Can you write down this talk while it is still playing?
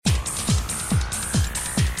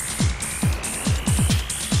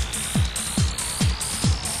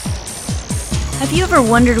Have you ever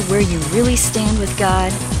wondered where you really stand with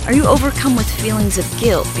God? Are you overcome with feelings of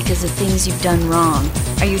guilt because of things you've done wrong?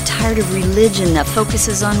 Are you tired of religion that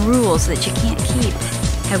focuses on rules that you can't keep?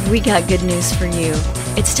 Have we got good news for you?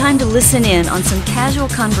 It's time to listen in on some casual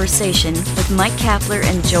conversation with Mike Kapler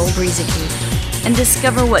and Joel Brueseke and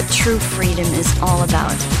discover what true freedom is all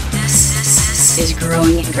about. This is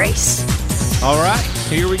Growing in Grace. All right,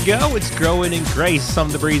 here we go. It's Growing in Grace.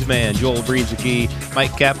 I'm the Breeze Man, Joel Brueseke.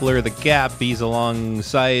 Mike Kapler, the Gap. He's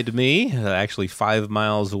alongside me, actually 5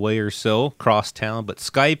 miles away or so, across town. But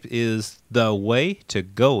Skype is the way to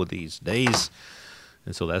go these days.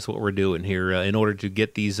 And so that's what we're doing here in order to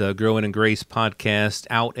get these Growing in Grace podcasts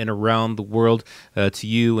out and around the world to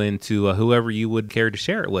you and to whoever you would care to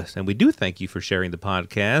share it with. And we do thank you for sharing the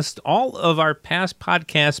podcast. All of our past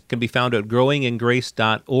podcasts can be found at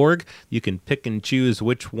growingingrace.org. You can pick and choose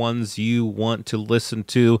which ones you want to listen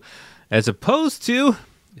to, as opposed to,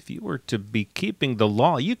 if you were to be keeping the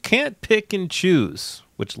law, you can't pick and choose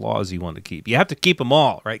which laws you want to keep. You have to keep them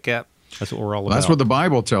all, right, Cap? That's what we're all about. That's what the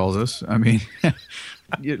Bible tells us. I mean,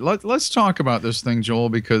 let's talk about this thing, Joel,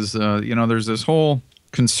 because, there's this whole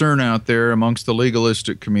concern out there amongst the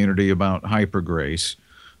legalistic community about hypergrace.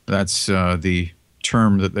 That's the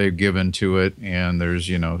term that they've given to it, and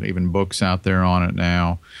there's, even books out there on it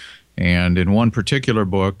now. And in one particular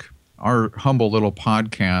book, our humble little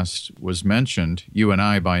podcast was mentioned, you and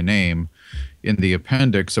I by name, in the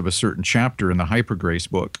appendix of a certain chapter in the Hypergrace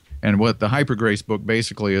book. And what the Hypergrace book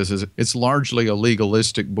basically is it's largely a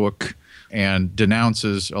legalistic book and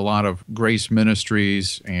denounces a lot of grace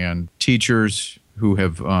ministries and teachers who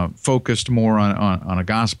have focused more on a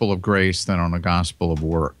gospel of grace than on a gospel of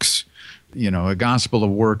works. A gospel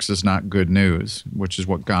of works is not good news, which is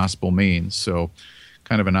what gospel means. So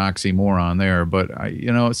kind of an oxymoron there. But,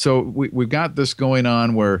 so we've got this going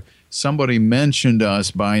on where somebody mentioned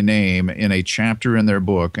us by name in a chapter in their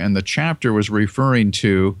book, and the chapter was referring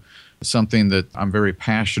to something that I'm very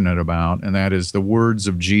passionate about, and that is the words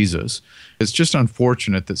of Jesus. It's just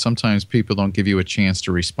unfortunate that sometimes people don't give you a chance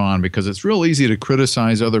to respond, because it's real easy to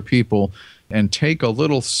criticize other people and take a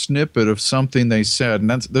little snippet of something they said, and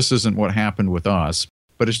this isn't what happened with us.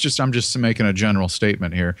 But I'm just making a general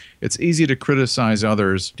statement here. It's easy to criticize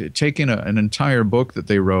others, taking an entire book that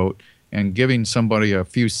they wrote and giving somebody a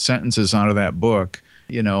few sentences out of that book,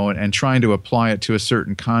 and trying to apply it to a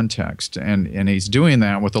certain context. And he's doing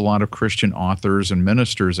that with a lot of Christian authors and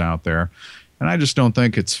ministers out there. And I just don't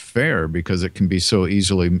think it's fair, because it can be so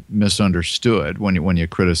easily misunderstood when you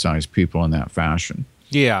criticize people in that fashion.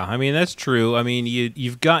 Yeah, I mean, that's true. I mean,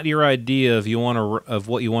 you've got your idea of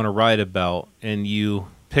what you want to write about, and you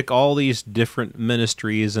pick all these different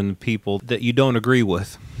ministries and people that you don't agree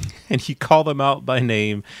with, and you call them out by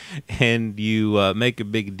name, and you make a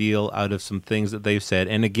big deal out of some things that they've said.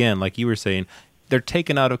 And again, like you were saying, they're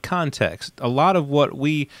taken out of context. A lot of what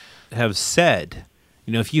we have said,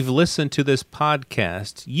 if you've listened to this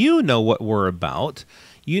podcast, you know what we're about.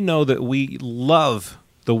 You know that we love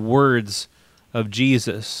the words of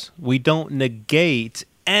Jesus. We don't negate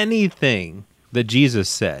anything that Jesus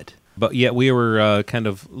said. But yet we were kind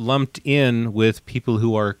of lumped in with people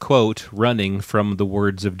who are, quote, running from the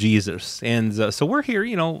words of Jesus. And so we're here,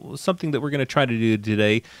 something that we're going to try to do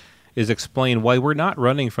today is explain why we're not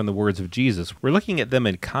running from the words of Jesus. We're looking at them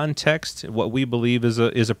in context, what we believe is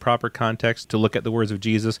a proper context to look at the words of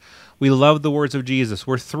Jesus. We love the words of Jesus.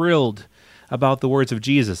 We're thrilled about the words of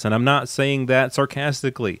Jesus. And I'm not saying that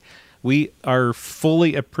sarcastically. We are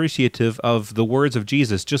fully appreciative of the words of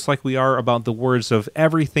Jesus, just like we are about the words of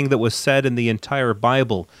everything that was said in the entire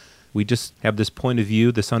Bible. We just have this point of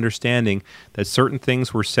view, this understanding that certain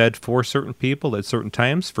things were said for certain people at certain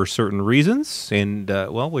times for certain reasons. And,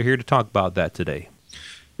 we're here to talk about that today.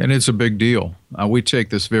 And it's a big deal. We take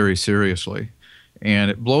this very seriously. And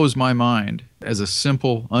it blows my mind as a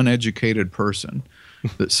simple, uneducated person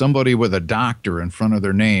that somebody with a doctor in front of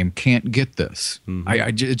their name can't get this. Mm-hmm.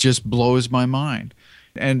 It just blows my mind.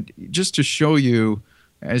 And just to show you,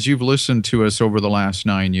 as you've listened to us over the last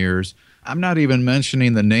 9 years, I'm not even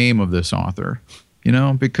mentioning the name of this author,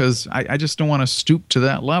 because I just don't want to stoop to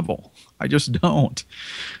that level. I just don't.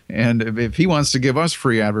 And if he wants to give us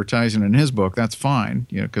free advertising in his book, that's fine,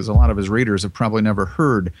 because a lot of his readers have probably never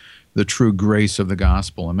heard the true grace of the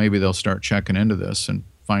gospel, and maybe they'll start checking into this and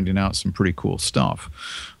finding out some pretty cool stuff.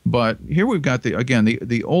 But here we've got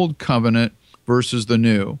the old covenant versus the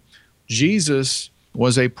new. Jesus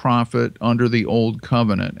was a prophet under the old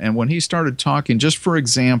covenant. And when he started talking, just for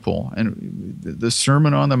example, and the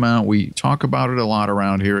Sermon on the Mount, we talk about it a lot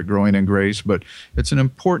around here at Growing in Grace, but it's an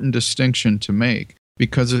important distinction to make,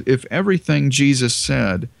 because if everything Jesus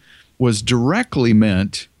said was directly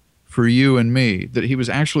meant for you and me, that he was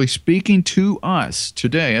actually speaking to us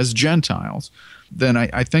today as Gentiles, then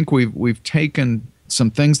I think we've taken some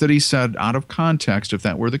things that he said out of context, if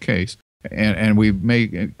that were the case, and we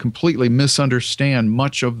may completely misunderstand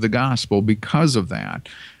much of the gospel because of that.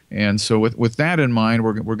 And so with that in mind,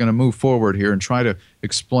 we're going to move forward here and try to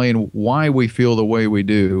explain why we feel the way we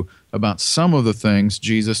do about some of the things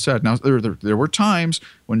Jesus said. Now, there were times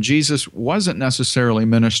when Jesus wasn't necessarily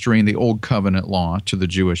ministering the Old Covenant law to the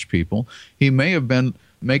Jewish people. He may have been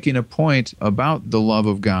making a point about the love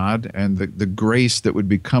of God and the grace that would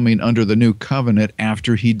be coming under the new covenant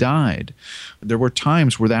after he died. There were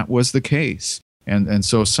times where that was the case. And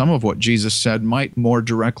so some of what Jesus said might more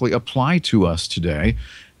directly apply to us today.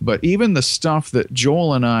 But even the stuff that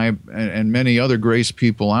Joel and I and many other grace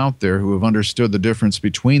people out there who have understood the difference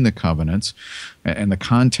between the covenants and the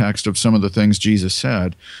context of some of the things Jesus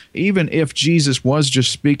said, even if Jesus was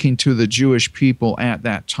just speaking to the Jewish people at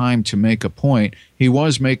that time to make a point, he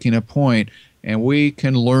was making a point, and we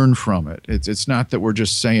can learn from it. It's not that we're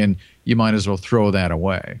just saying you might as well throw that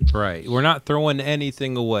away. Right. We're not throwing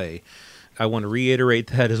anything away. I want to reiterate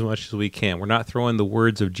that as much as we can. We're not throwing the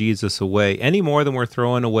words of Jesus away any more than we're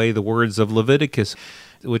throwing away the words of Leviticus,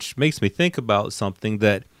 which makes me think about something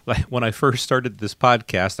that, like, when I first started this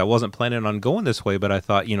podcast, I wasn't planning on going this way, but I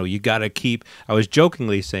thought, you got to keep, I was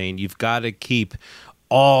jokingly saying, you've got to keep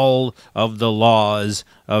all of the laws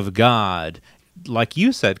of God. Like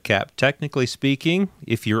you said, Cap, technically speaking,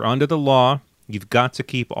 if you're under the law, you've got to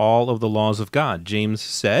keep all of the laws of God. James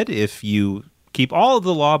said, if you keep all of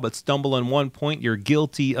the law but stumble in one point, you're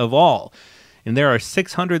guilty of all. And there are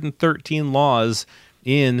 613 laws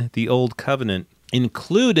in the Old Covenant,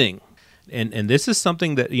 including, and this is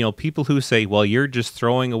something that, people who say, well, you're just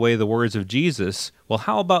throwing away the words of Jesus. Well,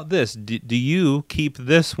 how about this? Do you keep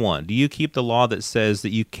this one? Do you keep the law that says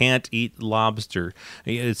that you can't eat lobster?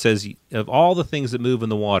 It says, of all the things that move in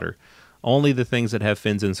the water, only the things that have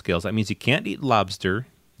fins and scales. That means you can't eat lobster.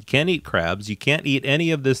 You can't eat crabs. You can't eat any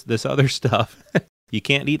of this other stuff. You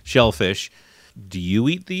can't eat shellfish. Do you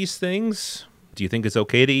eat these things? Do you think it's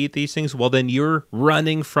okay to eat these things? Well, then you're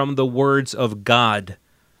running from the words of God,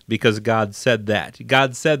 because God said that.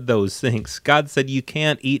 God said those things. God said you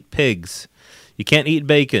can't eat pigs. You can't eat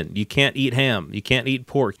bacon. You can't eat ham. You can't eat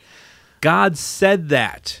pork. God said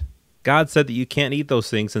that. God said that you can't eat those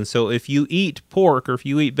things. And so if you eat pork or if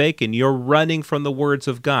you eat bacon, you're running from the words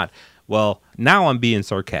of God. Well, now I'm being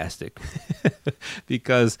sarcastic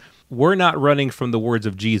because we're not running from the words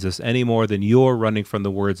of Jesus any more than you're running from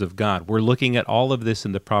the words of God. We're looking at all of this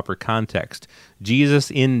in the proper context.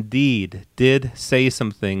 Jesus indeed did say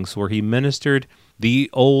some things where he ministered the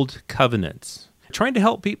old covenants, trying to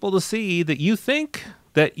help people to see that you think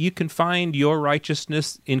that you can find your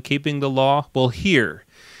righteousness in keeping the law. Well, here,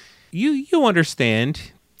 you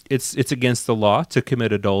understand it's against the law to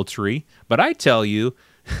commit adultery, but I tell you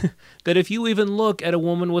that if you even look at a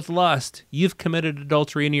woman with lust, you've committed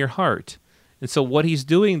adultery in your heart. And so what he's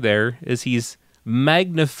doing there is he's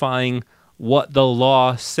magnifying what the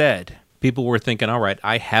law said. People were thinking, all right,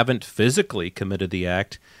 I haven't physically committed the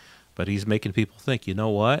act, but he's making people think, you know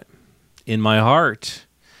what? In my heart,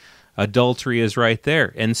 adultery is right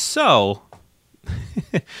there. And so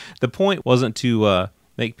the point wasn't to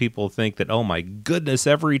make people think that, oh my goodness,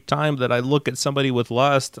 every time that I look at somebody with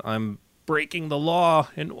lust, I'm breaking the law,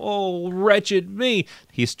 and oh, wretched me.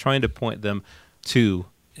 He's trying to point them to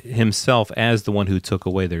himself as the one who took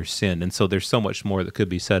away their sin. And so there's so much more that could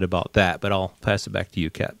be said about that, but I'll pass it back to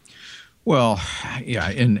you, Kat. Well, yeah,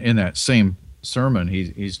 in that same sermon,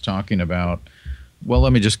 he's talking about, well,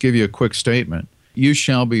 let me just give you a quick statement. You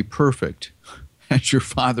shall be perfect as your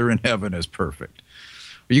Father in heaven is perfect.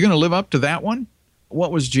 Are you going to live up to that one?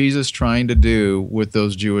 What was Jesus trying to do with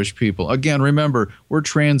those Jewish people? Again, remember, we're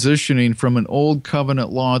transitioning from an old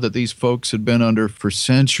covenant law that these folks had been under for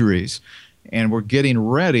centuries, and we're getting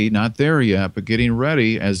ready, not there yet, but getting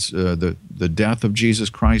ready as the death of Jesus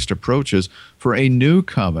Christ approaches for a new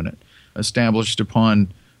covenant established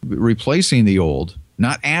upon replacing the old,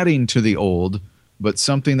 not adding to the old, but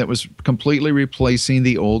something that was completely replacing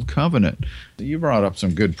the old covenant. You brought up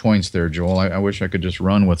some good points there, Joel. I wish I could just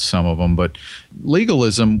run with some of them. But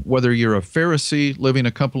legalism, whether you're a Pharisee living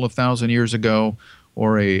a couple of thousand years ago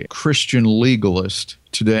or a Christian legalist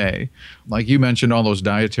today, like you mentioned all those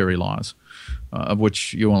dietary laws, of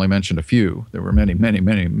which you only mentioned a few. There were many, many,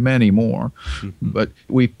 many, many more. But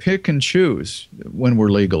we pick and choose when we're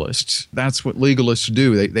legalists. That's what legalists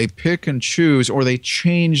do. They pick and choose, or they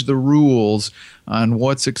change the rules on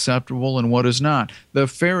what's acceptable and what is not. The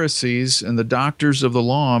Pharisees and the doctors of the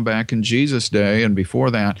law back in Jesus' day and before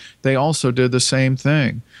that, they also did the same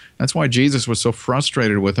thing. That's why Jesus was so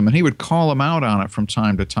frustrated with them, and he would call them out on it from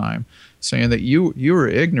time to time, saying that you are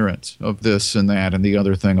ignorant of this and that and the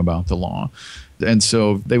other thing about the law. And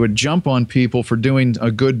so they would jump on people for doing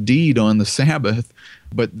a good deed on the Sabbath,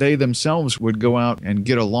 but they themselves would go out and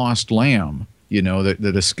get a lost lamb,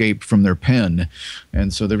 that escaped from their pen.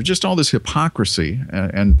 And so there was just all this hypocrisy,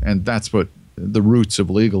 and that's what the roots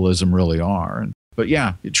of legalism really are. But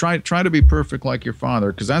yeah, you try to be perfect like your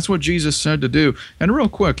Father, because that's what Jesus said to do. And real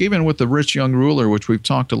quick, even with the rich young ruler, which we've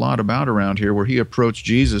talked a lot about around here, where he approached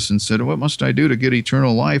Jesus and said, "What must I do to get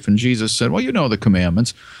eternal life?" And Jesus said, "Well, you know the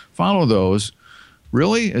commandments. Follow those."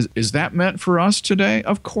 Really? Is that meant for us today?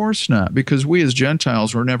 Of course not, because we as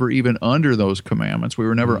Gentiles were never even under those commandments. We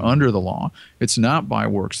were never under the law. It's not by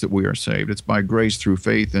works that we are saved. It's by grace through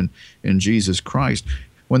faith in Jesus Christ.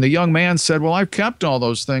 When the young man said, "Well, I've kept all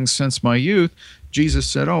those things since my youth," Jesus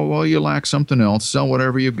said, "Oh, well, you lack something else. Sell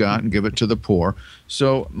whatever you've got and give it to the poor."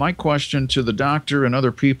 So my question to the doctor and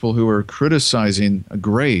other people who are criticizing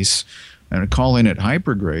grace and calling it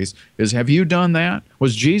hyper grace is, have you done that?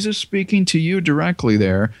 Was Jesus speaking to you directly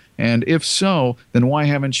there? And if so, then why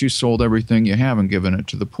haven't you sold everything you have and given it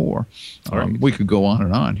to the poor? We could go on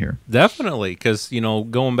and on here. Definitely, because,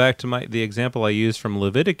 going back to the example I used from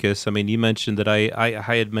Leviticus, you mentioned that I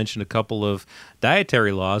had mentioned a couple of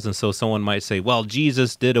dietary laws, and so someone might say, well,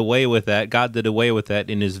 Jesus did away with that, God did away with that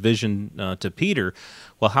in his vision to Peter.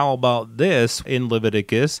 Well, how about this in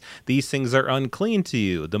Leviticus? These things are unclean to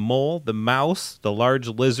you: the mole, the mouse, the large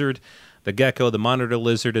lizard, the gecko, the monitor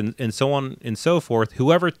lizard, and so on and so forth.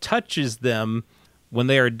 Whoever touches them when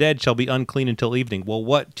they are dead shall be unclean until evening. Well,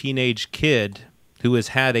 what teenage kid who has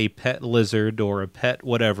had a pet lizard or a pet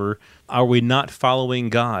whatever, are we not following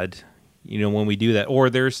God, when we do that?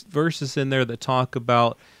 Or there's verses in there that talk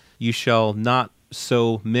about you shall not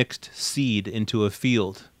sow mixed seed into a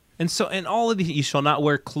field. And all of these, you shall not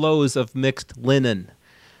wear clothes of mixed linen.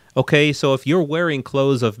 Okay, so if you're wearing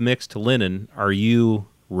clothes of mixed linen, are you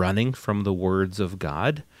running from the words of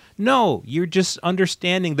God? No, you're just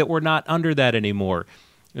understanding that we're not under that anymore.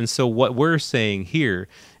 And so what we're saying here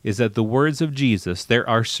is that the words of Jesus, there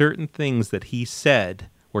are certain things that he said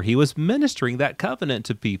where he was ministering that covenant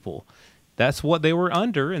to people. That's what they were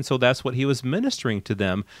under, and so that's what he was ministering to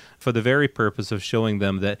them for the very purpose of showing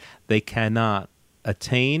them that they cannot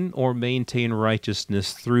attain or maintain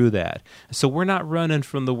righteousness through that. So we're not running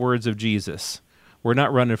from the words of Jesus. We're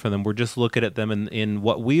not running from them. We're just looking at them in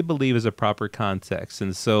what we believe is a proper context.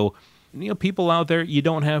 And so, people out there, you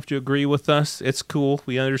don't have to agree with us. It's cool.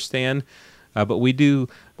 We understand. But we do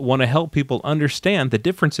want to help people understand the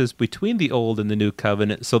differences between the Old and the New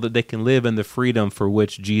Covenant so that they can live in the freedom for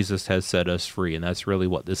which Jesus has set us free. And that's really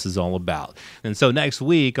what this is all about. And so next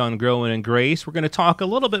week on Growing in Grace, we're going to talk a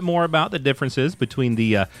little bit more about the differences between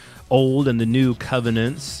the Old and the New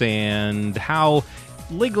Covenants and how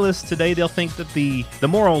legalists today, they'll think that the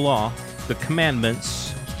moral law, the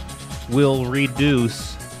commandments, will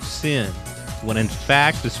reduce sin, when in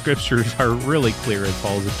fact the scriptures are really clear in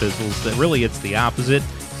Paul's epistles that really it's the opposite.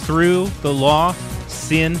 Through the law,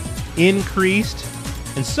 sin increased.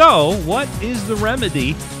 And so, what is the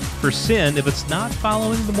remedy for sin if it's not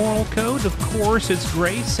following the moral code? Of course, it's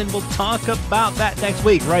grace, and we'll talk about that next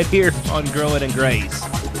week right here on Growing in Grace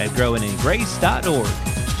at growingingrace.org.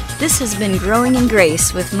 This has been Growing in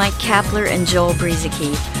Grace with Mike Kapler and Joel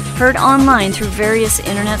Brizicki, heard online through various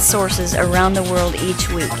internet sources around the world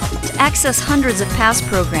each week. To access hundreds of past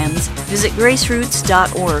programs, visit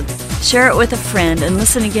graceroots.org. Share it with a friend and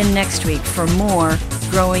listen again next week for more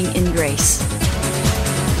Growing in Grace.